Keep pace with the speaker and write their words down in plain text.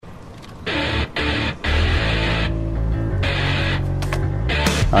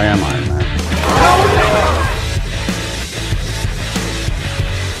I am Iron Man.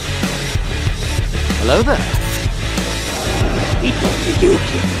 Hello there.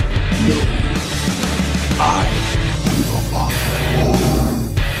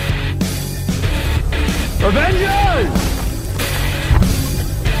 Avengers!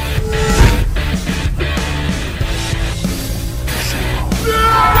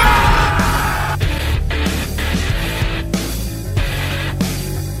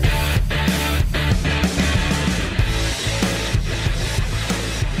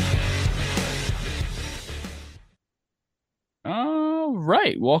 All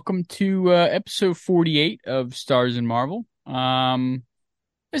right, welcome to episode 48 of Stars in Marvel.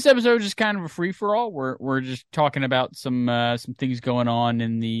 This episode is just kind of a free for all. We're just talking about some things going on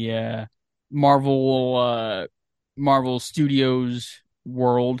in the Marvel Studios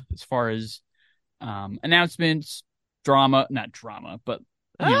world as far as announcements, not drama, but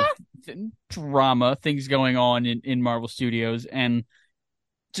drama, things going on in Marvel Studios, and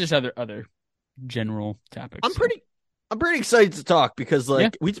just other general topics. I'm pretty excited to talk because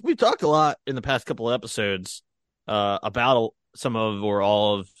we've talked a lot in the past couple of episodes about some of or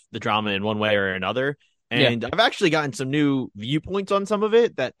all of the drama in one way or another. And I've actually gotten some new viewpoints on some of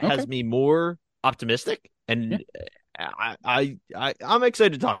it that has me more optimistic. And I'm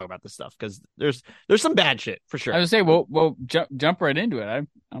excited to talk about this stuff because there's some bad shit for sure. I would say, well, jump right into it.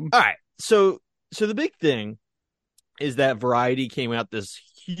 All right. So the big thing is that Variety came out this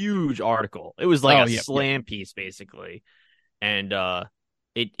huge article. It was like slam piece basically. And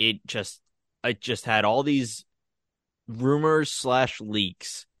it just had all these rumors /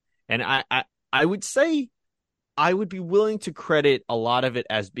 leaks. And I would say I would be willing to credit a lot of it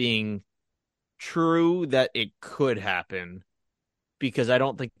as being true that it could happen because I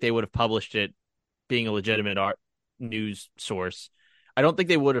don't think they would have published it being a legitimate news source. I don't think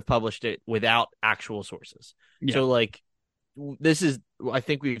they would have published it without actual sources. Yeah. So this is, I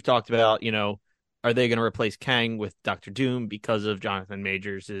think we've talked about, are they going to replace Kang with Doctor Doom because of Jonathan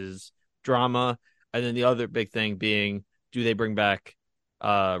Majors' drama? And then the other big thing being, do they bring back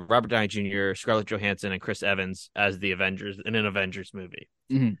Robert Downey Jr., Scarlett Johansson, and Chris Evans as the Avengers in an Avengers movie?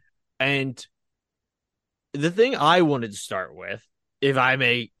 Mm-hmm. And the thing I wanted to start with, if I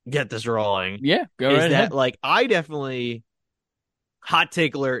may get this rolling, go right ahead. I definitely, hot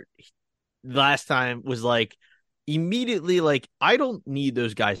take alert, last time was immediately I don't need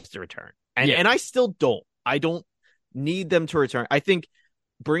those guys to return. And I still don't. I don't need them to return. I think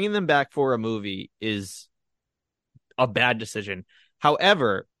bringing them back for a movie is a bad decision.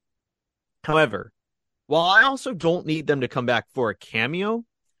 However, while I also don't need them to come back for a cameo,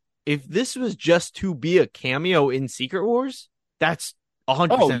 if this was just to be a cameo in Secret Wars, that's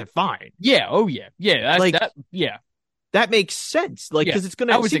 100% fine. Yeah. Oh yeah. Yeah. That makes sense. Because it's going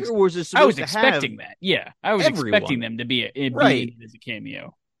to Secret Wars is supposed to have expecting that. Yeah. I was expecting them to be as a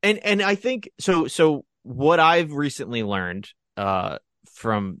cameo. And I think so what I've recently learned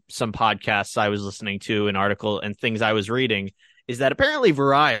from some podcasts I was listening to, an article and things I was reading is that apparently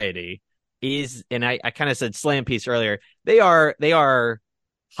Variety is, and I kind of said slam piece earlier, they are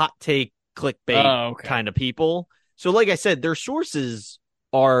hot take clickbait kind of people. So like I said, their sources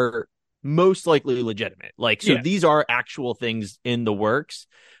are most likely legitimate. These are actual things in the works,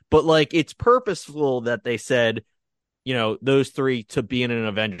 but it's purposeful that they said, those three to be in an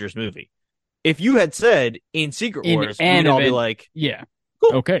Avengers movie. If you had said in Secret Wars, we'd all be like, yeah,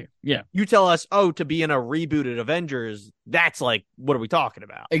 cool. Okay, yeah. You tell us, to be in a rebooted Avengers, that's what are we talking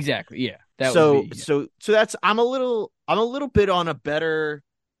about? Exactly, yeah. So that's I'm a little bit on a better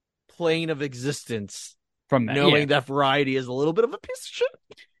plane of existence from that, knowing that Variety is a little bit of a piece of shit.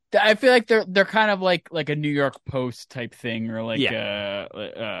 I feel like they're kind of like a New York Post type thing, or what's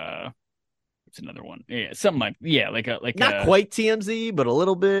another one? Yeah, something like not quite TMZ, but a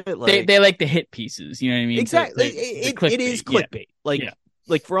little bit. They like the hit pieces, you know what I mean? Exactly. It is clickbait.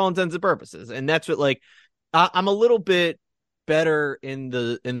 For all intents and purposes, and that's what I'm a little bit better in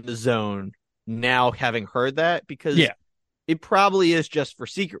the zone now, having heard that, because it probably is just for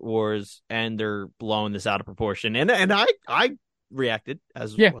Secret Wars, and they're blowing this out of proportion. And I reacted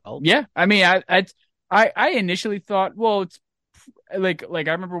as well. Yeah. I mean, I initially thought, well, it's I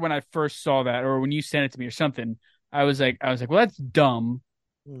remember when I first saw that, or when you sent it to me or something, I was like, well, that's dumb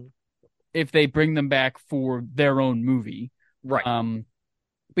if they bring them back for their own movie. Right.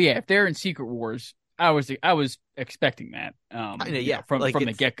 But yeah, if they're in Secret Wars, I was expecting that. From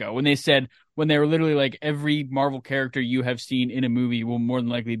the get-go. When they were literally every Marvel character you have seen in a movie will more than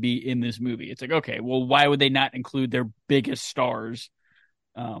likely be in this movie. It's okay, well, why would they not include their biggest stars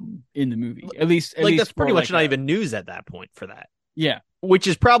in the movie? At least that's pretty much not even news at that point for that. Yeah. Which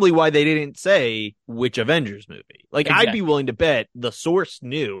is probably why they didn't say which Avengers movie. Like, exactly. I'd be willing to bet the source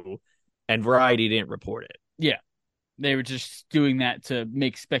knew and Variety didn't report it. Yeah. They were just doing that to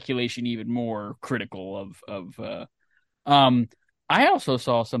make speculation even more critical I also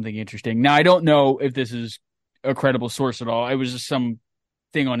saw something interesting. Now, I don't know if this is a credible source at all. It was just some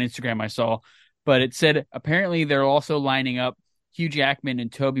thing on Instagram I saw, but it said apparently they're also lining up Hugh Jackman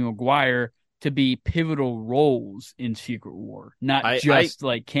and Tobey Maguire to be pivotal roles in Secret War, not just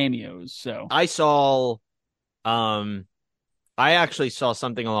like cameos. So I saw, I actually saw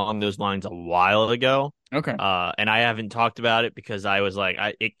something along those lines a while ago. Okay. And I haven't talked about it because I was like,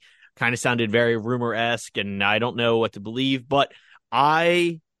 it kind of sounded very rumor-esque and I don't know what to believe, but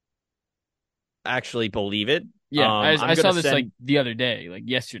I actually believe it. Yeah, I saw this like the other day, like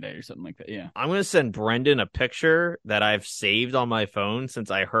yesterday or something like that. Yeah. I'm going to send Brendan a picture that I've saved on my phone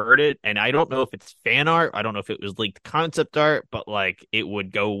since I heard it. And I don't know if it's fan art. I don't know if it was leaked concept art, but like it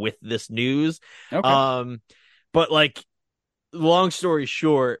would go with this news. Okay. But like, long story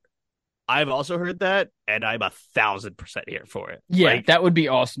short, I've also heard that and I'm 1,000% here for it. Yeah, like, that would be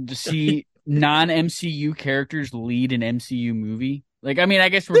awesome to see non-MCU characters lead an MCU movie. Like, I mean, I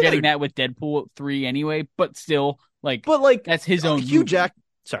guess we're getting that with Deadpool 3 anyway, but still, like, that's his own Hugh Jackman.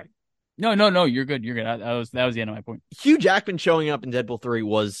 Sorry. No, you're good. You're good. That was the end of my point. Hugh Jackman showing up in Deadpool 3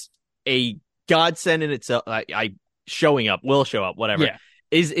 was a godsend in itself. I showing up, will show up, whatever. Yeah.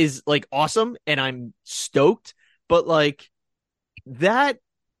 Is like awesome, and I'm stoked, but like that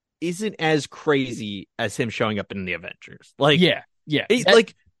isn't as crazy as him showing up in the Avengers. Like, yeah.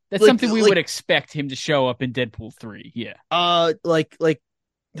 That's something we would expect him to show up in Deadpool 3. Yeah. Like,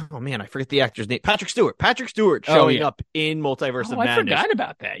 oh man, I forget the actor's name. Patrick Stewart showing up in Multiverse of Madness. I forgot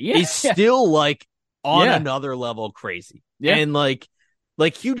about that. Yeah. He's still like on another level crazy. Yeah. And like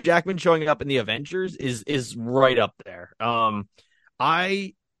Hugh Jackman showing up in the Avengers is right up there. I'm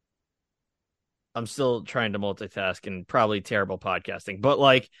still trying to multitask and probably terrible podcasting, but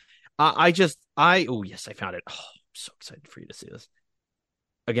like oh yes, I found it. Oh, I'm so excited for you to see this.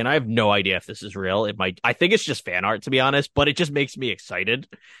 Again, I have no idea if this is real. I think it's just fan art, to be honest, but it just makes me excited.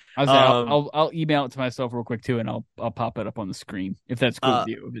 I'll email it to myself real quick too, and I'll pop it up on the screen if that's cool with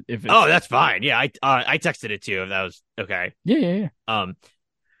you. If it's, that's fine. Yeah, I texted it to you if that was okay. Yeah.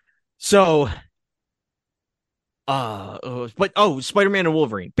 So, Spider-Man and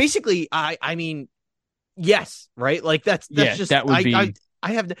Wolverine. Basically, I mean, yes, right? Like that's just that would be.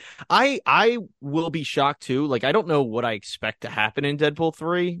 I will be shocked too. Like, I don't know what I expect to happen in Deadpool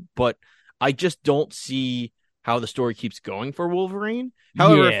 3, but I just don't see how the story keeps going for Wolverine.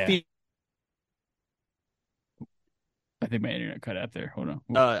 However, I think my internet cut out there. Hold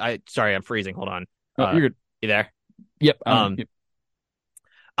on. Sorry, I'm freezing. Hold on. Oh, you're good. You there? Yep. Yep.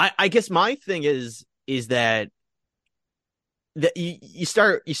 I guess my thing is that you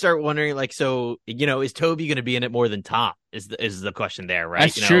start wondering, like, so, you know, is Toby going to be in it more than Tom is the question there, right?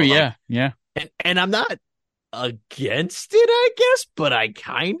 That's true. Yeah. And I'm not against it, I guess, but I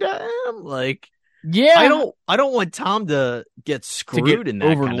kind of am. Like, yeah, I don't want Tom to get screwed in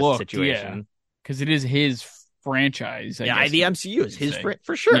that kind of situation, because it is his franchise. I guess the MCU is his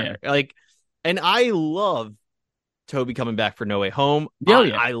for sure. Yeah. Like, and I love Toby coming back for No Way Home.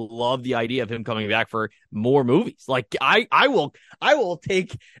 I love the idea of him coming back for more movies. Like, I will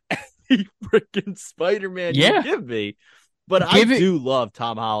take any freaking Spider-Man you give me. But I do love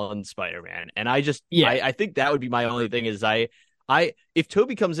Tom Holland's Spider-Man, and I just I think that would be my only thing is if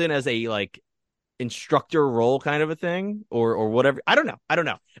Toby comes in as a like instructor role kind of a thing or whatever, I don't know.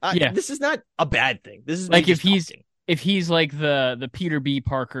 This is not a bad thing. This is like if he's like the Peter B.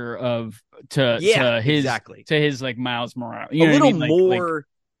 Parker to his like Miles Morales, a little more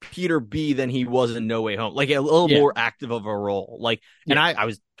Peter B. than he was in No Way Home, like a little more active of a role. Like, and I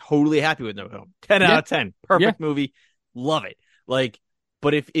was totally happy with No Way Home. 10 out of 10, perfect movie, love it. Like,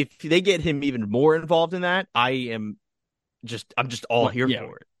 but if they get him even more involved in that, I'm just all here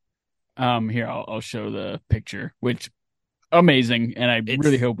for it. Here I'll show the picture, which. Amazing, and I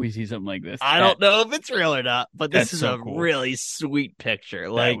really hope we see something like this. I don't know if it's real or not, but this is cool. Really sweet picture.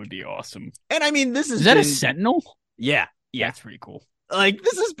 Like, that would be awesome. And I mean, is that a Sentinel? Yeah, that's pretty cool. Like,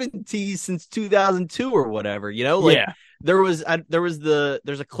 this has been teased since 2002 or whatever. You know, like there's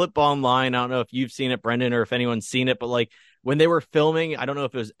a clip online. I don't know if you've seen it, Brendan, or if anyone's seen it, but like when they were filming, I don't know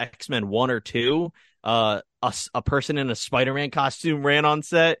if it was X-Men 1 or 2. A person in a Spider-Man costume ran on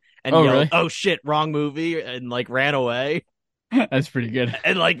set and yelled, really? "Oh shit, wrong movie," and like ran away. That's pretty good.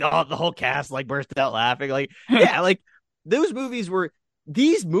 And like the whole cast like burst out laughing. Like, like these movies,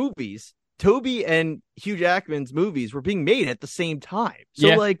 Toby and Hugh Jackman's movies were being made at the same time. So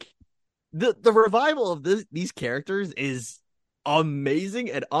like the revival of these characters is amazing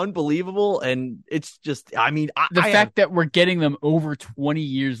and unbelievable, and it's just, I mean, the fact that we're getting them over 20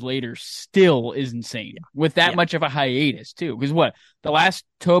 years later still is insane with that much of a hiatus too. Because what, the last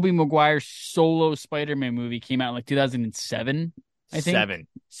Tobey Maguire solo Spider-Man movie came out in like 2007, I think.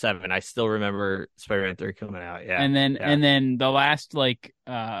 Seven. I still remember Spider-Man 3 coming out. Yeah, and then the last like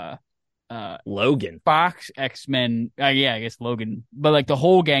Logan, Fox X-Men. I guess Logan, but like the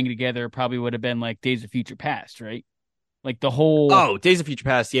whole gang together probably would have been like Days of Future Past, right? Like the whole Days of Future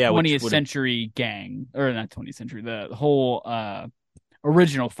Past, 20th century gang, or not 20th century, the whole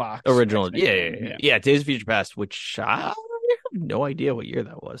original Fox. Yeah. Days of Future Past, which I have no idea what year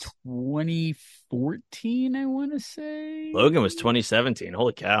that was. 2014, I want to say. Logan was 2017.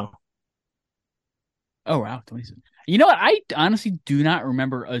 Holy cow! Oh wow, 2017. You know what? I honestly do not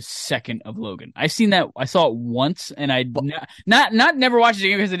remember a second of Logan. I saw it once, and I not never watched it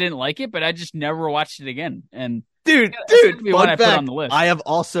again because I didn't like it, but I just never watched it again. And Dude, fun fact, on the list. I have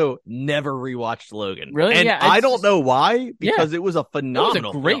also never rewatched Logan. Really? And I don't know why, because it was a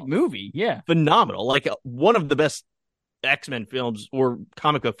phenomenal It was a great movie, yeah. Phenomenal. Like, one of the best X-Men films or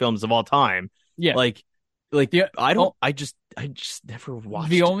comic book films of all time. Yeah. I just never watched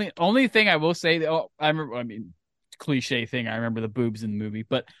the only thing I will say, cliche thing, I remember the boobs in the movie,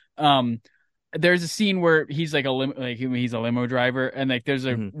 but there's a scene where he's like he's a limo driver, and like there's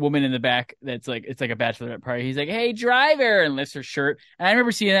a woman in the back that's like, it's like a bachelorette party. He's like, "Hey, driver," and lifts her shirt. And I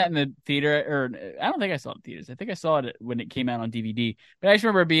remember seeing that in the theater, or I don't think I saw it in theaters. I think I saw it when it came out on DVD. But I just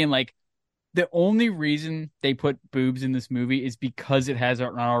remember being like, the only reason they put boobs in this movie is because it has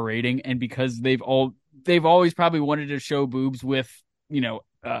an R rating, and because they've always probably wanted to show boobs with, not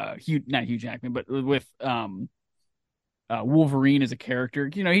Hugh Jackman, but with Wolverine as a character.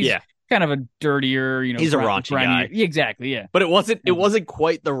 He's kind of a dirtier, he's a raunchy guy. Exactly, yeah. But it wasn't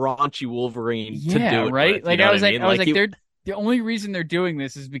quite the raunchy Wolverine to do it right? With, like I was like, the only reason they're doing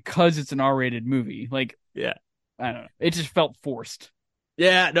this is because it's an R-rated movie. Like, yeah, I don't know. It just felt forced.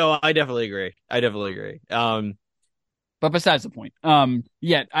 Yeah, no, I definitely agree. But besides the point,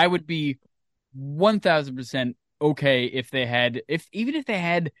 I would be 1,000% okay if they had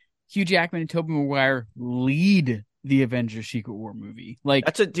Hugh Jackman and Tobey Maguire lead the Avengers Secret War movie. Like,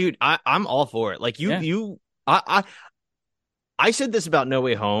 that's dude. I'm all for it. Like I said this about No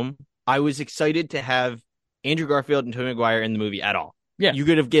Way Home. I was excited to have Andrew Garfield and Tobey Maguire in the movie at all. Yeah, you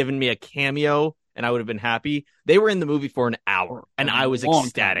could have given me a cameo and I would have been happy. They were in the movie for an hour, and I was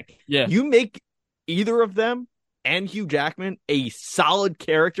ecstatic. Time. Yeah, you make either of them and Hugh Jackman a solid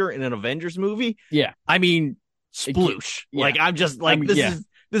character in an Avengers movie. Yeah, I mean, sploosh. Yeah. Like, I'm just like,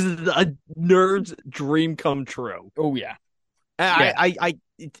 this is a nerd's dream come true. Oh yeah.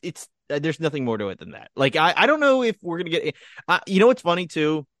 It's there's nothing more to it than that. Like, I don't know if we're gonna get. You know what's funny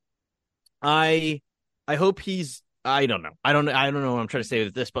too? I hope he's. I don't know. I don't know what I'm trying to say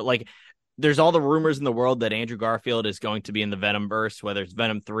with this, but like, there's all the rumors in the world that Andrew Garfield is going to be in the Venomverse, whether it's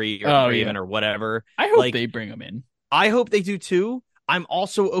Venom 3 or Raven or whatever. I hope they bring him in. I hope they do too. I'm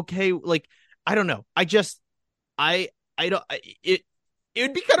also okay. Like, I don't know. I don't. It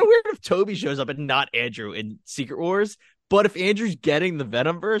would be kind of weird if Toby shows up and not Andrew in Secret Wars. But if Andrew's getting the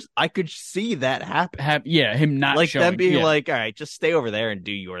Venomverse, I could see that happen. Him not like showing. Them being like, all right, just stay over there and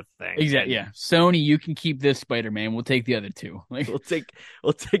do your thing. Exactly. Yeah. Sony, you can keep this Spider-Man. We'll take the other two. Like, we'll take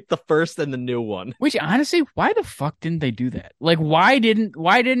the first and the new one. Which, honestly, why the fuck didn't they do that? Like, why didn't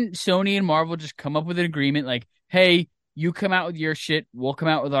Sony and Marvel just come up with an agreement? Like, hey, you come out with your shit, we'll come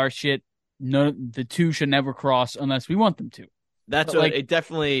out with our shit. No, the two should never cross unless we want them to. That's what it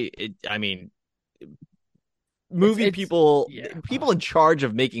definitely. I mean, people in charge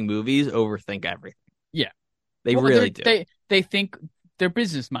of making movies overthink everything. Yeah, they really do. They think they're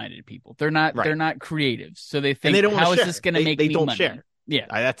business minded people. They're not. They're not creatives. So they think, they don't how is this going to make me don't money? Share. Yeah,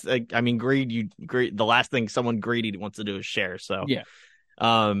 that's. I mean, greed. The last thing someone greedy wants to do is share. So yeah.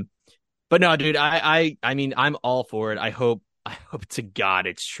 But no, dude. I mean, I'm all for it. I hope to God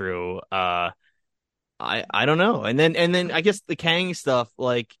it's true. I don't know. And then I guess the Kang stuff,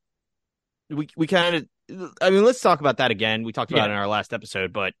 like, we kind of, I mean, let's talk about that again. We talked about it in our last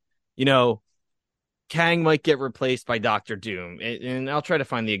episode, but, Kang might get replaced by Doctor Doom. And I'll try to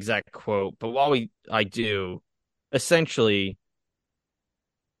find the exact quote, but while I do, essentially,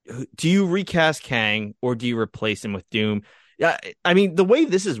 do you recast Kang or do you replace him with Doom? Yeah, I mean, the way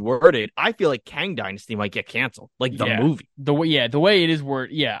this is worded, I feel like Kang Dynasty might get canceled, like the movie. The way it is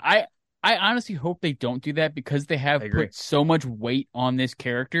worded, I honestly hope they don't do that, because they have put so much weight on this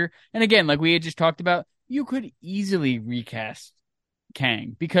character. And again, like we had just talked about, you could easily recast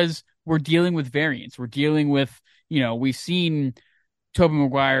Kang, because we're dealing with variants. We're dealing with, we've seen Tobey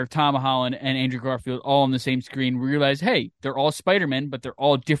Maguire, Tom Holland, and Andrew Garfield all on the same screen, we realize, hey, they're all Spider-Men, but they're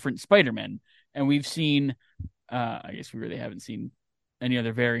all different Spider-Men. And we've seen, I guess we really haven't seen any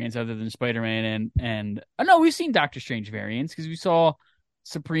other variants other than Spider-Man and no, we've seen Doctor Strange variants because we saw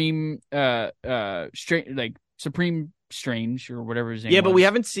Supreme, Supreme Strange or whatever his name. Yeah, but we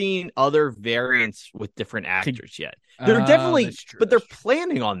haven't seen other variants with different actors yet. They're definitely, but they're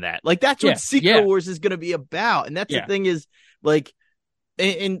planning on that. Like that's what Secret Wars is going to be about, and that's the thing is like,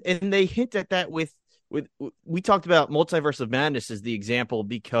 and they hint at that with we talked about Multiverse of Madness as the example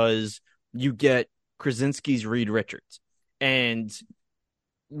because you get Krasinski's Reed Richards, and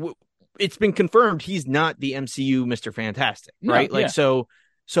it's been confirmed he's not the MCU Mr. Fantastic, right? No,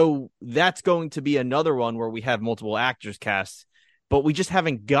 so that's going to be another one where we have multiple actors cast, but we just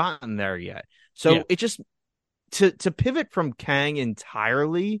haven't gotten there yet. So it just to pivot from Kang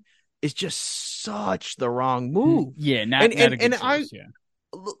entirely is just such the wrong move. Yeah, not a good choice,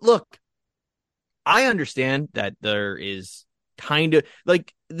 look, I understand that there is kind of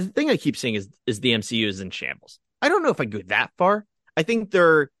like the thing I keep saying is the MCU is in shambles. I don't know if I go that far. I think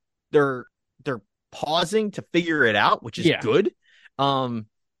they're pausing to figure it out, which is good.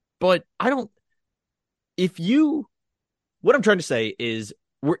 But I don't. What I'm trying to say is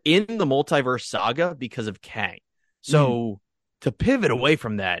we're in the multiverse saga because of Kang. So to pivot away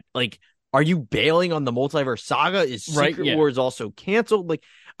from that, like, are you bailing on the multiverse saga? Is Secret Wars also canceled? Like,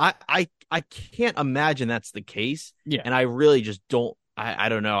 I can't imagine that's the case. Yeah, and I really just don't. I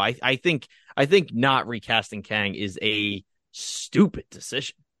don't know. I think not recasting Kang is a stupid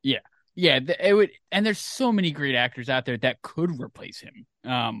decision. Yeah. It would, and there's so many great actors out there that could replace him.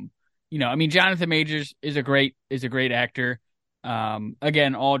 I mean, Jonathan Majors is a great actor.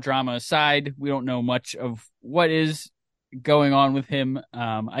 Again, all drama aside, we don't know much of what is going on with him.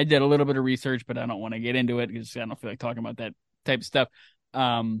 I did a little bit of research, but I don't want to get into it because I don't feel like talking about that type of stuff.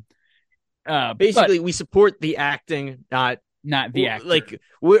 Basically, we support the acting, not the actor. Like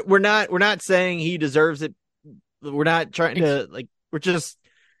we're not saying he deserves it. We're not trying to like.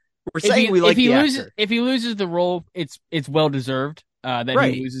 We're saying we like the actor. If he loses the role, it's well deserved that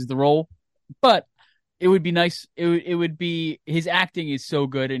he loses the role. But it would be nice. It would be his acting is so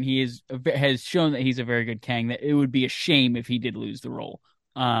good, and he has shown that he's a very good Kang. That it would be a shame if he did lose the role.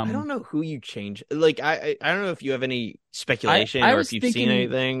 I don't know who you change. Like I don't know if you have any speculation or if you've seen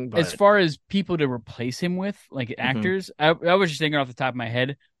anything. But... As far as people to replace him with, like actors, I was just thinking off the top of my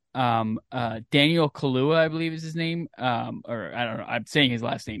head. Daniel Kaluuya, I believe is his name. Or I don't know. I'm saying his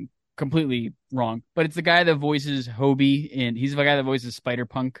last name completely wrong, but it's the guy that voices Hobie, and he's the guy that voices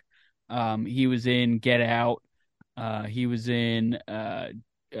Spider-Punk. He was in Get Out. He was in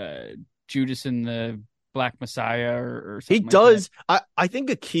Judas and the Black Messiah or something. He does. I think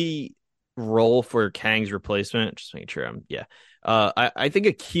a key role for Kang's replacement, just making sure I think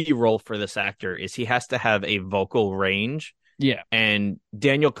a key role for this actor is he has to have a vocal range. Yeah. And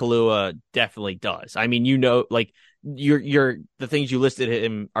Daniel Kaluuya definitely does. I mean, like you're the things you listed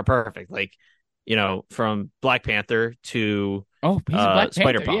him are perfect. Like, from Black Panther to he's a Black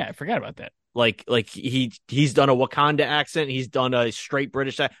Spider-Punk. Yeah, I forgot about that. Like he's done a Wakanda accent. He's done a straight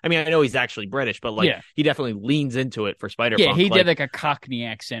British accent. I mean, I know he's actually British, but he definitely leans into it for Spider-Punk. Yeah, he did like a Cockney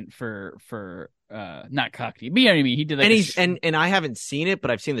accent for not Cockney, but you know what I mean. He did like and I haven't seen it, but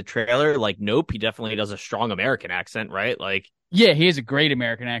I've seen the trailer. Like, Nope, he definitely does a strong American accent, right? Like, yeah, he has a great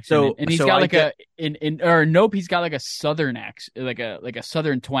American accent, and he's got Nope, he's got like a Southern accent, like a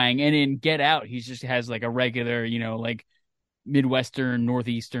Southern twang, and in Get Out, he just has like a regular, like Midwestern,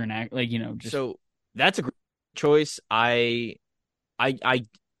 Northeastern act, like just. So that's a great choice. But I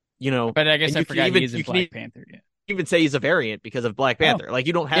guess I forgot he is in Black Panther. Yeah. Even say he's a variant because of Black Panther. Like,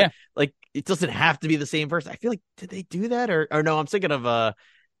 you don't have like it doesn't have to be the same person. I feel like, did they do that or no? I'm thinking of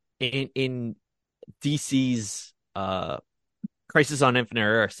in DC's Crisis on Infinite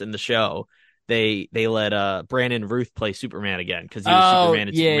Earths in the show. They let Brandon Ruth play Superman again because he was Superman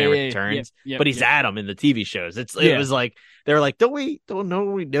in Superman Returns, but he's Adam in the TV shows. It was like they were like, don't we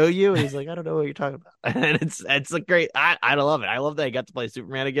know you? And he's like, I don't know what you're talking about. And it's a great. I love it. I love that he got to play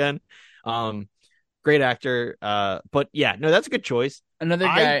Superman again. Great actor. But yeah, no, that's a good choice. Another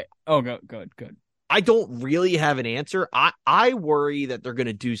guy. Good. I don't really have an answer. I worry that they're going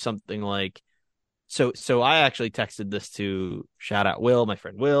to do something like. So I actually texted this to shout out Will, my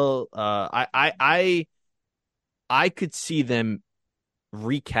friend Will. I could see them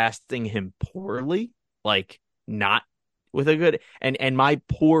recasting him poorly, like not with a good and my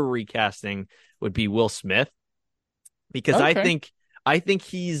poor recasting would be Will Smith because okay. I think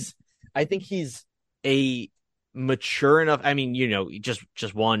he's a mature enough. I mean,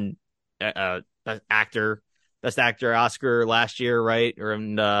 just one actor Best Actor Oscar last year, right?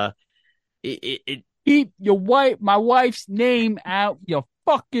 Or keep my wife's name out your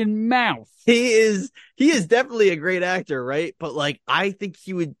fucking mouth. He is definitely a great actor, right? But like, I think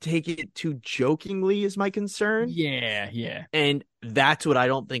he would take it too jokingly, is my concern. Yeah. And that's what I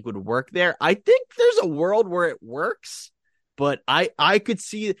don't think would work there. I think there's a world where it works, but I could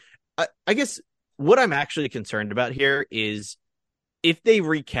see. I guess what I'm actually concerned about here is if they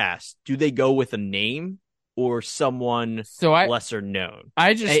recast, do they go with a name or someone lesser known?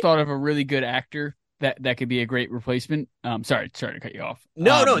 I just thought of a really good actor that could be a great replacement. Sorry to cut you off.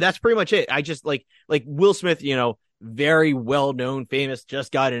 No, that's pretty much it. I just like Will Smith, very well known, famous,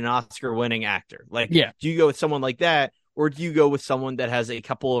 just got an Oscar winning actor. Like, do you go with someone like that, or do you go with someone that has a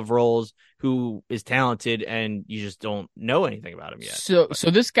couple of roles who is talented and you just don't know anything about him yet? So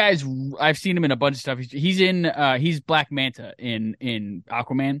this guy's, I've seen him in a bunch of stuff. He's Black Manta in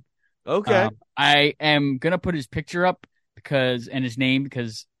Aquaman. Okay. I am gonna put his picture up and his name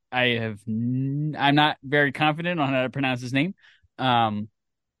because I'm not very confident on how to pronounce his name.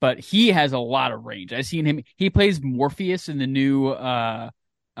 But he has a lot of range. I've seen him. He plays Morpheus in the new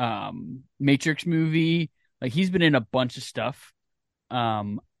Matrix movie. Like, he's been in a bunch of stuff.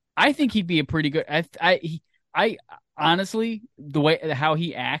 I think he'd be a pretty good. I honestly, how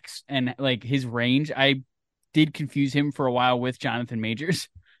he acts and like his range, I did confuse him for a while with Jonathan Majors,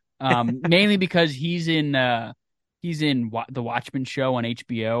 mainly because he's in the Watchmen show on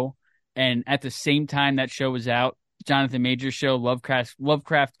HBO, and at the same time that show was out, Jonathan Majors' show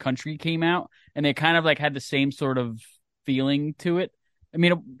Lovecraft Country came out, and they kind of like had the same sort of feeling to it. I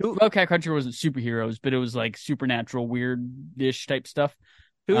mean, Lovecraft Country wasn't superheroes, but it was like supernatural, weird-ish type stuff.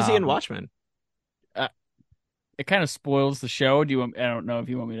 Who was he in Watchmen? It kind of spoils the show. I don't know if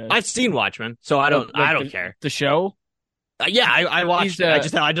you want me to. I've seen Watchmen, so I don't care. The show? Yeah, I watched it.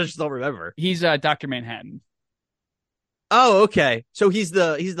 I just don't remember. He's Dr. Manhattan. Oh, okay. So he's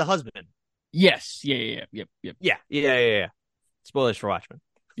the husband. Yes. Yeah. Yep. Yeah. Spoilers for Watchmen.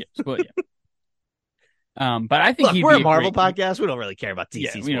 Yeah. But I think we're a Marvel podcast. We don't really care about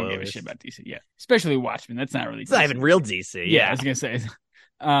DC. Yeah, we don't give a shit about DC. Yeah, especially Watchmen. That's not really. It's not even real DC. Yeah, I was gonna say.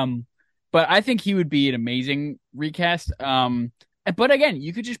 But I think he would be an amazing recast. But again,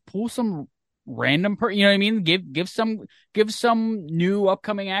 you could just pull some random you know what I mean? Give some new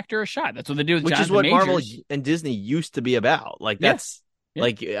upcoming actor a shot. That's what they do with Jonathan Majors. Marvel and Disney used to be about. Like, that's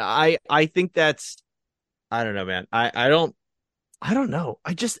like, I think that's, I don't know, man. I don't know.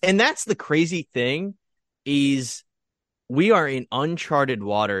 And that's the crazy thing is we are in uncharted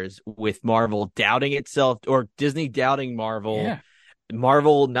waters with Marvel doubting itself, or Disney doubting Marvel. Yeah.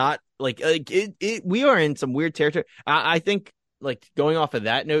 Marvel not like we are in some weird territory. I think, like, going off of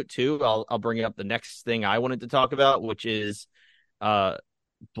that note too, I'll bring up the next thing I wanted to talk about, which is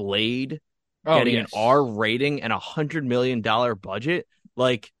Blade getting an R rating and $100 million budget.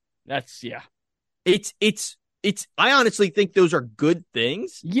 Like, that's it's I honestly think those are good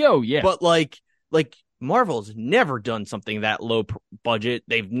things. Yeah. But like Marvel's never done something that low budget.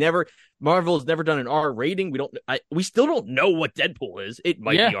 Marvel's never done an R rating. We still don't know what Deadpool is. It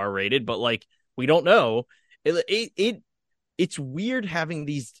might be R rated, but like, we don't know. It's weird having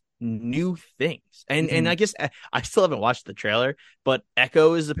these new things. And I guess I still haven't watched the trailer, but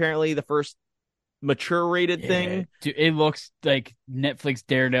Echo is apparently the first mature rated thing. Dude, it looks like Netflix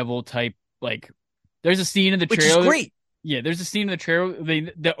Daredevil type. Like, there's a scene in the trailer. Which is great. Yeah, there's a scene in the trailer.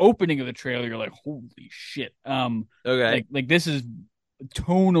 The opening of the trailer, you're like, holy shit. Okay. Like this is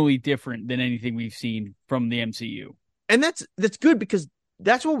tonally different than anything we've seen from the MCU. And that's good, because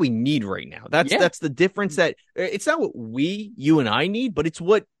that's what we need right now. That's the difference. That it's not what you and I need, but it's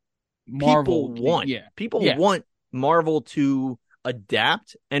what Marvel want. Yeah. People want Marvel to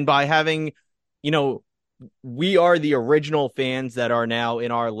adapt, and by having, we are the original fans that are now in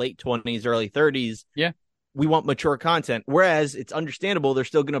our late 20s, early 30s. Yeah. We want mature content, whereas it's understandable they're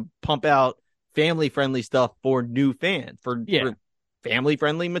still going to pump out family-friendly stuff for new fans, for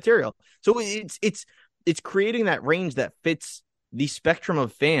family-friendly material. So it's creating that range that fits the spectrum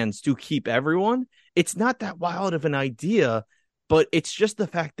of fans to keep everyone. It's not that wild of an idea, but it's just the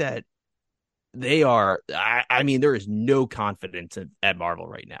fact that they are. I mean, there is no confidence at Marvel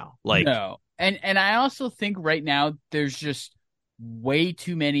right now. Like, no, and I also think right now there's just way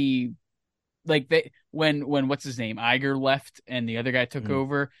too many. Like, when what's his name, Iger left and the other guy took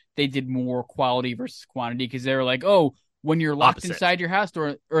over, they did more quality versus quantity, because they were like, oh, when you're locked inside your house,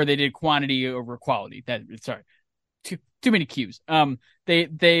 or they did quantity over quality. Too many cues. They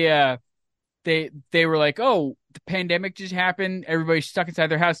were like, oh, the pandemic just happened, everybody's stuck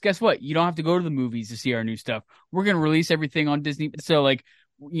inside their house. Guess what? You don't have to go to the movies to see our new stuff. We're gonna release everything on Disney. So like,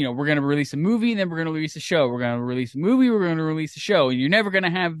 we're going to release a movie, and then we're going to release a show. We're going to release a movie, we're going to release a show. And you're never going to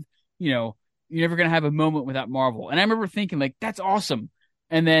have, you're never going to have a moment without Marvel. And I remember thinking, like, that's awesome.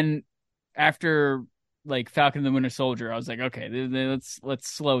 And then after, like, Falcon and the Winter Soldier, I was like, okay, let's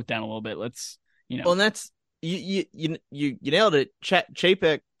slow it down a little bit. Let's, Well, and that's, you nailed it.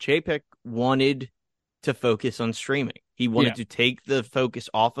 Chapek wanted to focus on streaming. He wanted to take the focus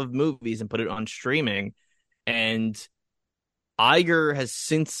off of movies and put it on streaming. And Iger has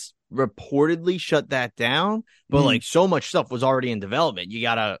since reportedly shut that down, but like so much stuff was already in development. You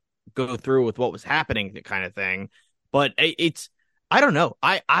got to go through with what was happening, the kind of thing. But I don't know.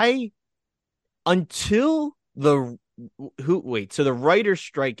 Until the writer's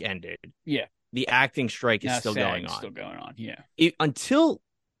strike ended. Yeah. The acting strike is still going on. Still going on. Yeah. Until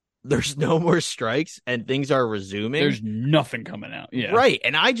there's no more strikes and things are resuming. There's nothing coming out. Yeah. Right.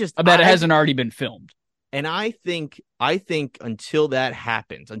 And I bet it hasn't already been filmed. And I think until that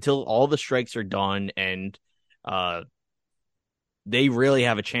happens, until all the strikes are done and they really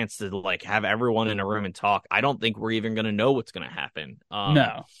have a chance to like have everyone in a room and talk, I don't think we're even going to know what's going to happen.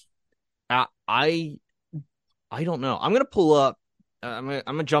 No. I don't know. I'm going to pull up. I'm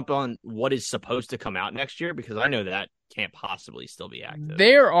gonna jump on what is supposed to come out next year because I know that can't possibly still be active.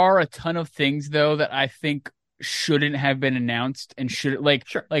 There are a ton of things though that I think shouldn't have been announced and like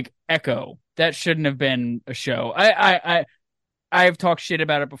Echo. That shouldn't have been a show. I've talked shit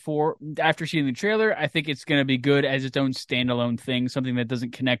about it before. After seeing the trailer, I think it's going to be good as its own standalone thing, something that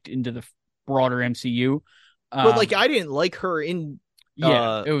doesn't connect into the broader MCU. But like, I didn't like her in.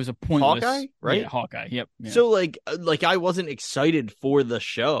 It was a pointless Hawkeye, right? Yeah, Hawkeye. Yep. Yeah. So like I wasn't excited for the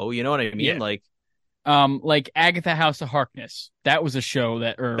show. You know what I mean? Yeah. Like Agatha House of Harkness. That was a show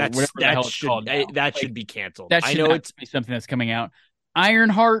whatever the hell it's called. That should be canceled. That should not be something that's coming out.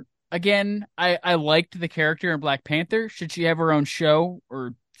 Ironheart. Again, I liked the character in Black Panther. Should she have her own show?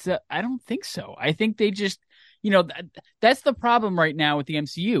 I don't think so. I think they just, that's the problem right now with the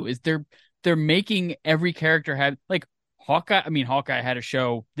MCU is they're making every character have like Hawkeye. I mean, Hawkeye had a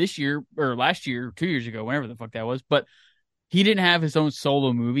show this year or last year, or 2 years ago, whenever the fuck that was. But he didn't have his own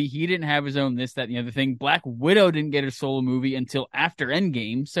solo movie. He didn't have his own this, that, and the other thing. Black Widow didn't get a solo movie until after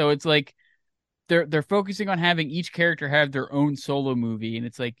Endgame. So it's like, they're focusing on having each character have their own solo movie, and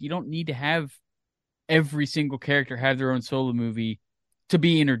it's like you don't need to have every single character have their own solo movie to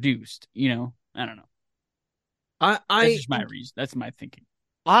be introduced. I don't know. That's just my reason. That's my thinking.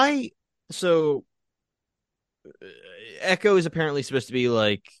 Echo is apparently supposed to be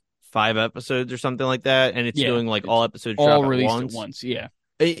like 5 episodes or something like that, and it's doing like all episodes all released at once. Yeah.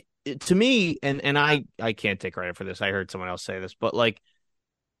 To me, and I can't take credit for this. I heard someone else say this, but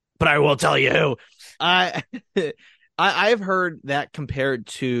I will tell you, I've heard that compared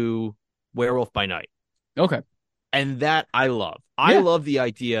to Werewolf by Night. Okay. And that I love. Yeah. I love the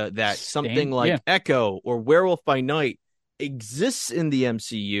idea that something like Echo or Werewolf by Night exists in the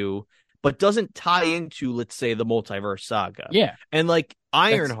MCU, but doesn't tie into, let's say, the multiverse saga. Yeah. And like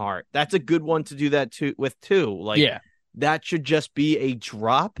Ironheart, that's a good one to do that with too. Like, that should just be a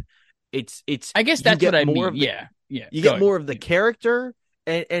drop. It's. I guess that's what I mean. Yeah. You get more of the character.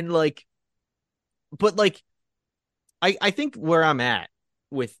 And like, but like, I think where I'm at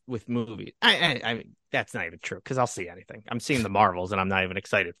with movies, I mean, that's not even true because I'll see anything. I'm seeing the Marvels and I'm not even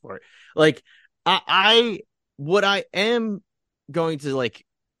excited for it. Like, what I am going to like,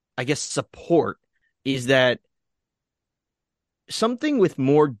 I guess support is that something with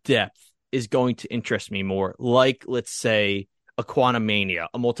more depth is going to interest me more. Like, let's say a Quantumania,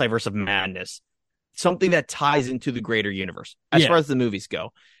 a Multiverse of Madness. Something that ties into the greater universe as far as the movies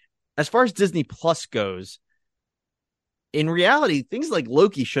go. As far as Disney Plus goes, in reality, things like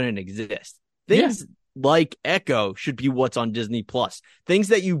Loki shouldn't exist. Things like Echo should be what's on Disney Plus. Things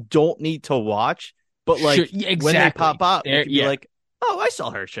that you don't need to watch, but like when they pop up, you can be like, oh, I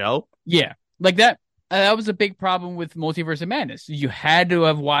saw her show. Yeah. Like that. That was a big problem with Multiverse of Madness. You had to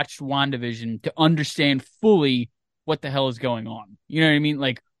have watched WandaVision to understand fully what the hell is going on. You know what I mean?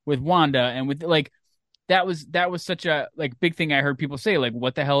 Like with Wanda and with like, that was such a like big thing I heard people say, like,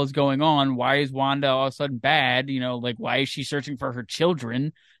 what the hell is going on? Why is Wanda all of a sudden bad? Like, why is she searching for her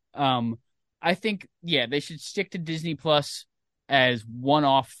children? I think, they should stick to Disney Plus as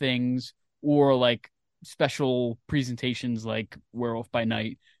one-off things or like special presentations like Werewolf by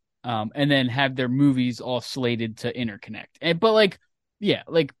Night, and then have their movies all slated to interconnect. But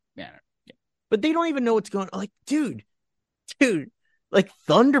But they don't even know what's going on. Like, dude. Like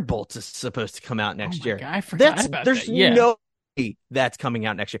Thunderbolts is supposed to come out next year. God, I forgot about there's that. Yeah. No way that's coming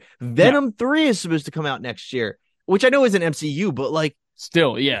out next year. Venom 3 is supposed to come out next year, which I know isn't MCU, but like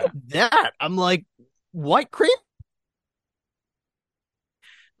still, that I'm like, what creep?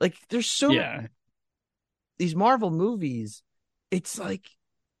 Like, there's these Marvel movies. It's like,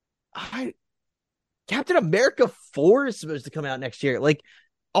 Captain America 4 is supposed to come out next year. Like,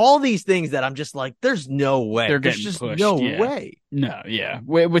 all these things that I'm just like, there's no way. There's just pushed, no way. No, yeah.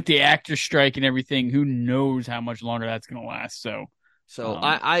 With the actor strike and everything, who knows how much longer that's going to last. So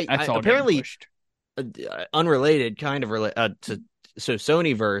I apparently unrelated, kind of related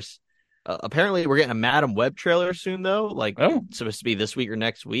Sonyverse. Apparently, we're getting a Madam Web trailer soon, though. Like, it's supposed to be this week or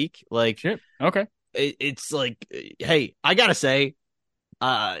next week. Like, shit. Okay. It's like, hey, I gotta say,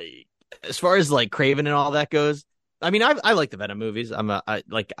 as far as like Craven and all that goes, I mean, I like the Venom movies.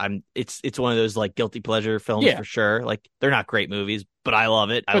 It's one of those like guilty pleasure films for sure. Like, they're not great movies, but I love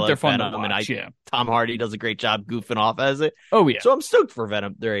it. But they're fun Venom, to watch, and Tom Hardy does a great job goofing off as it. Oh yeah. So I'm stoked for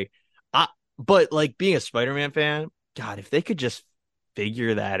Venom 3. But like, being a Spider-Man fan, God, if they could just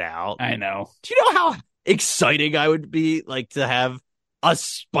figure that out. I know. Do you know how exciting I would be, like, to have a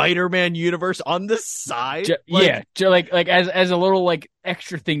Spider-Man universe on the side? Like as a little like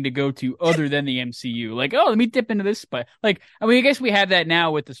extra thing to go to other than the MCU. Like, oh, let me dip into this. Like, I mean, I guess we have that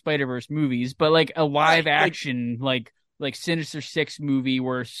now with the Spider-Verse movies, but like a live action, like Sinister Six movie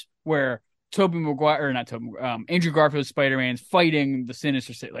where Andrew Garfield's Spider-Man's fighting the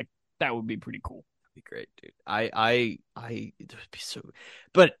Sinister Six, like, that would be pretty cool. That'd be great, dude. It would be so,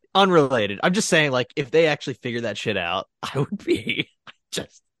 but unrelated. I'm just saying, like, if they actually figure that shit out, I would be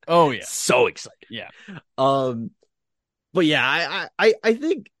just so excited. Yeah. But yeah, I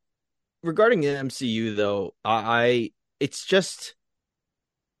think regarding the MCU though, it's just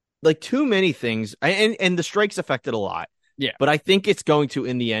like too many things, and the strikes affected a lot. Yeah. But I think it's going to,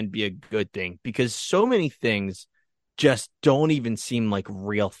 in the end, be a good thing, because so many things just don't even seem like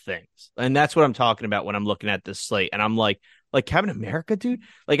real things. And that's what I'm talking about when I'm looking at this slate. And I'm like Captain America, dude,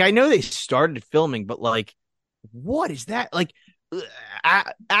 like, I know they started filming, but like, what is that? Like,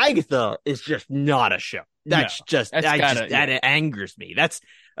 Agatha is just not a show. That angers me. That's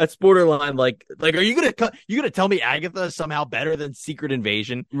borderline. Like, are you gonna tell me Agatha is somehow better than Secret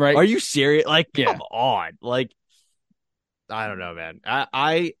Invasion? Right. Are you serious? Like, come on. Like, I don't know, man.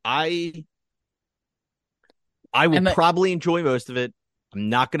 I will probably enjoy most of it. I'm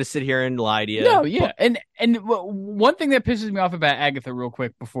not going to sit here and lie to you. No, yeah. And one thing that pisses me off about Agatha real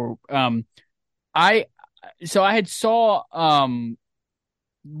quick before, I had saw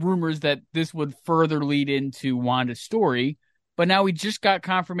rumors that this would further lead into Wanda's story, but now we just got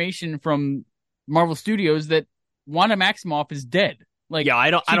confirmation from Marvel Studios that Wanda Maximoff is dead. Like,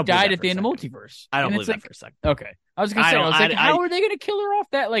 I don't died at the end of Multiverse. I don't believe that for a second. Okay. I was going to say, how are they going to kill her off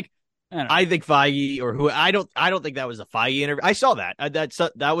that? Like, I think Feige or who I don't think that was a Feige interview. I saw that.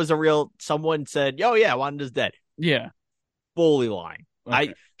 That was a real. Someone said, "Oh yeah, Wanda's dead." Yeah, fully lying.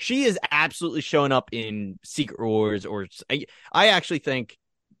 Okay. She is absolutely showing up in Secret Wars, or I actually think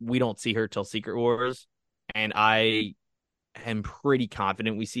we don't see her till Secret Wars, and I am pretty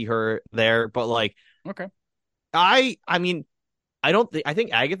confident we see her there. But like, okay, I mean, I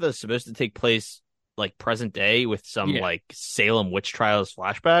think Agatha is supposed to take place like present day with some like Salem witch trials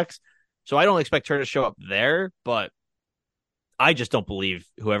flashbacks. So I don't expect her to show up there, but I just don't believe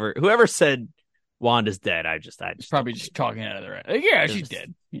whoever said Wanda's dead. I just probably just talking out of their head. Yeah, she's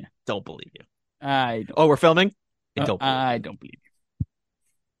dead. Yeah, don't believe you. I don't. Oh, we're filming. I don't believe you.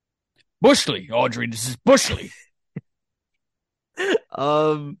 Bushley, Audrey. This is Bushley.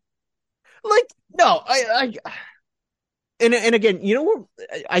 Like, no, and again, you know what?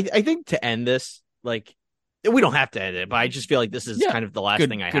 I think to end this, like, we don't have to end it, but I just feel like this is kind of the last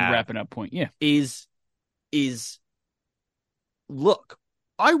thing I have. Good wrapping up point. Yeah. Is look,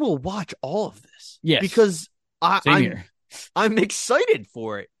 I will watch all of this. Yes. Because I'm excited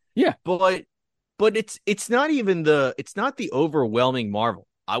for it. Yeah. But it's not the overwhelming Marvel.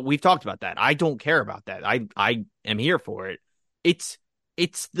 We've talked about that. I don't care about that. I am here for it. It's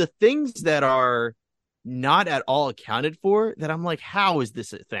the things that are not at all accounted for that I'm like, how is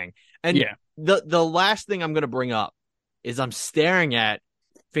this a thing? And the last thing I'm going to bring up is I'm staring at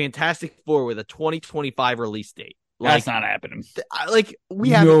Fantastic Four with a 2025 release date. Like, that's not happening. We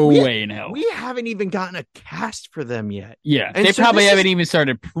haven't way in hell. We haven't even gotten a cast for them yet. Yeah, and they probably haven't even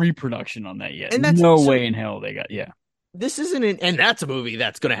started pre-production on that yet. And that's no way in hell they got. Yeah, this isn't and that's a movie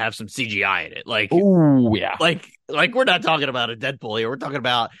that's going to have some CGI in it. Like, oh yeah, like we're not talking about a Deadpool here. We're talking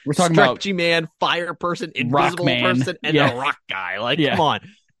about Stretchy Man, Fire Person, Invisible Person, and the Rock Guy. Like, come on.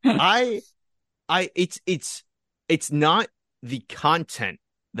 It's not the content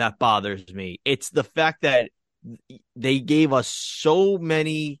that bothers me. It's the fact that they gave us so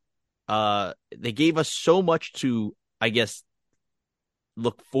many, they gave us so much to, I guess,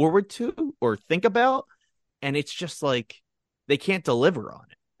 look forward to or think about. And it's just like, they can't deliver on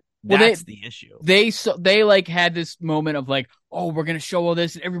it. That's the issue. They like had this moment of like, oh, we're gonna show all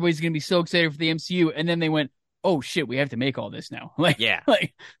this and everybody's gonna be so excited for the MCU, and then they went, oh shit, we have to make all this now.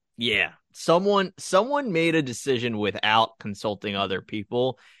 Yeah. Someone made a decision without consulting other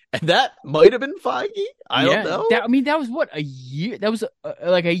people, and that might have been Feige. I don't know. That was what, a year. That was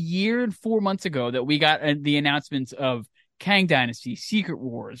like a year and 4 months ago that we got the announcements of Kang Dynasty, Secret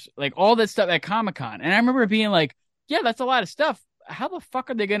Wars, like all that stuff at Comic-Con, and I remember being like, yeah, that's a lot of stuff. How the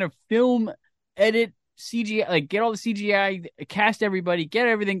fuck are they going to film, edit, CGI, like get all the CGI, cast everybody, get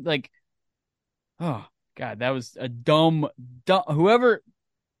everything, like, oh God, that was a dumb, whoever,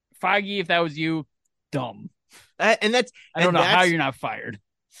 Feige, if that was you, dumb. I don't know how you're not fired.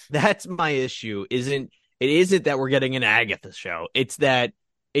 That's my issue. It isn't that we're getting an Agatha show. It's that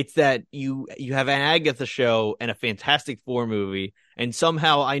you have an Agatha show and a Fantastic Four movie, and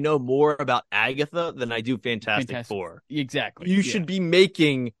somehow I know more about Agatha than I do Fantastic Four. Exactly. You should be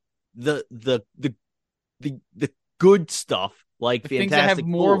making the good stuff like the Fantastic things that have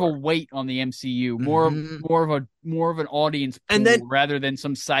more Four. of a weight on the MCU, more of an audience pool, and then, rather than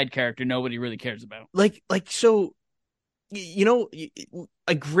some side character nobody really cares about. So,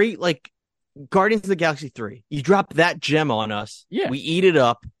 a great Guardians of the Galaxy 3. You drop that gem on us. Yeah. We eat it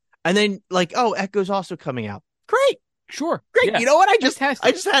up. And then Echo's also coming out. Great. Sure. Great. Yeah. You know what? I just had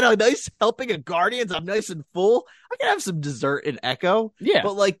a nice helping of Guardians. I'm nice and full. I can have some dessert in Echo. Yeah.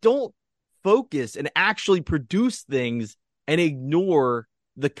 But don't focus and actually produce things and ignore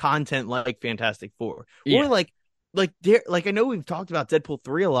the content like Fantastic Four. Yeah. Or I know we've talked about Deadpool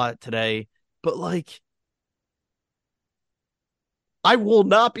 3 a lot today, but I will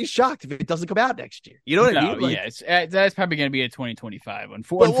not be shocked if it doesn't come out next year. You know what I mean? That's probably going to be a 2025.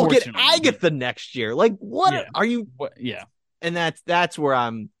 But we'll get Agatha next year. What are you? Yeah, and that's where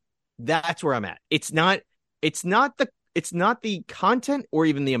I'm at. It's not the content or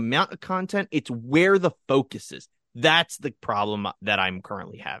even the amount of content. It's where the focus is. That's the problem that I'm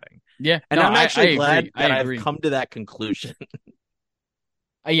currently having. Yeah, and I'm actually glad that I've come to that conclusion.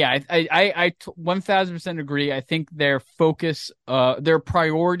 Yeah, I 1000% agree. I think their focus, their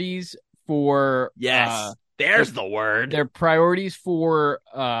priorities for there's the word. Their priorities for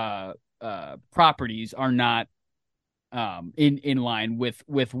properties are not in line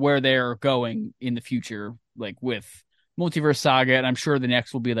with where they're going in the future, like with Multiverse Saga, and I'm sure the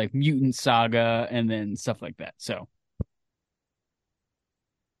next will be like Mutant Saga and then stuff like that. So,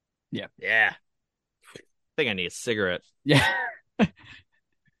 yeah. I think I need a cigarette. Yeah.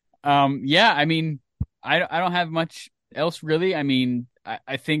 I mean, I don't have much else really. I mean,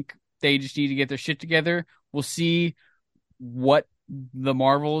 I think they just need to get their shit together. We'll see what the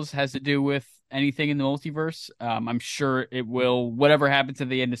Marvels has to do with anything in the multiverse. I'm sure it will, whatever happens at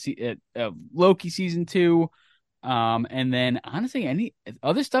the end of Loki season 2. And then honestly, any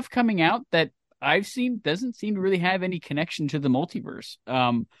other stuff coming out that I've seen doesn't seem to really have any connection to the multiverse.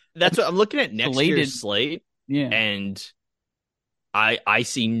 That's what I'm looking at next year's slate. Yeah. And I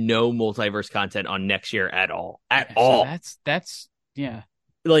see no multiverse content on next year at all. At all. That's yeah.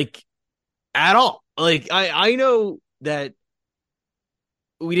 At all. I know that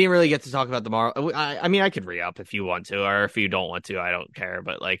we didn't really get to talk about the Marvel. I mean, I could re-up if you want to, or if you don't want to, I don't care.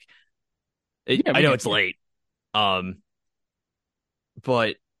 But I know it's late. But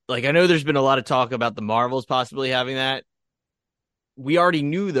I know there's been a lot of talk about the Marvels possibly having that. We already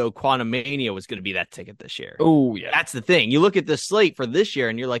knew, though, Quantumania was going to be that ticket this year. Oh, yeah. That's the thing. You look at the slate for this year,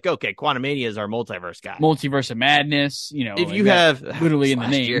 and you're like, okay, Quantumania is our multiverse guy. Multiverse of Madness, if you have literally in the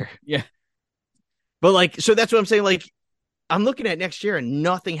name. Year. Yeah. But, so that's what I'm saying. I'm looking at next year, and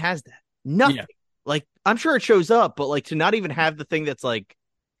nothing has that. Nothing. Yeah. I'm sure it shows up, but, to not even have the thing that's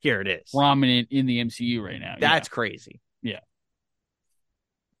here it is. Prominent in the MCU right now. That's crazy. Yeah.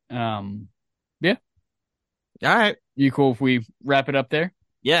 Yeah. All right. You cool if we wrap it up there?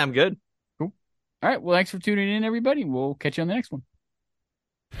 Yeah, I'm good. Cool. All right. Well, thanks for tuning in, everybody. We'll catch you on the next one.